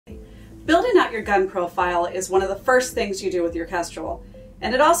Building out your gun profile is one of the first things you do with your Kestrel.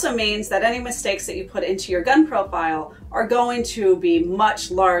 And it also means that any mistakes that you put into your gun profile are going to be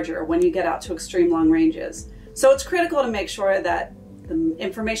much larger when you get out to extreme long ranges. So it's critical to make sure that the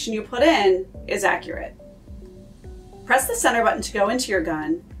information you put in is accurate. Press the center button to go into your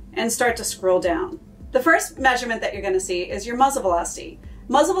gun and start to scroll down. The first measurement that you're going to see is your muzzle velocity.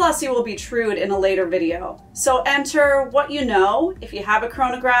 Muzzle velocity will be trued in a later video. So enter what you know. If you have a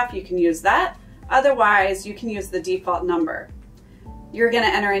chronograph, you can use that. Otherwise, you can use the default number. You're going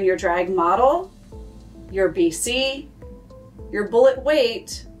to enter in your drag model, your BC, your bullet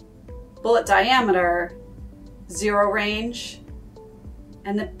weight, bullet diameter, zero range,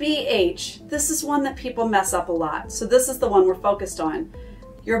 and the BH. This is one that people mess up a lot. So this is the one we're focused on.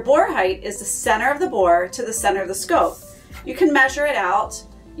 Your bore height is the center of the bore to the center of the scope. You can measure it out.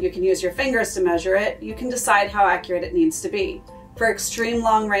 You can use your fingers to measure it. You can decide how accurate it needs to be. For extreme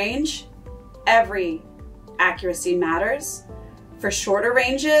long range, every accuracy matters. For shorter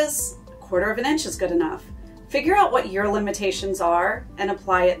ranges, 1/4 of an inch is good enough. Figure out what your limitations are and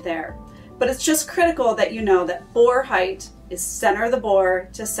apply it there. But it's just critical that you know that bore height is center of the bore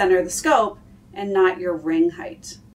to center of the scope and not your ring height.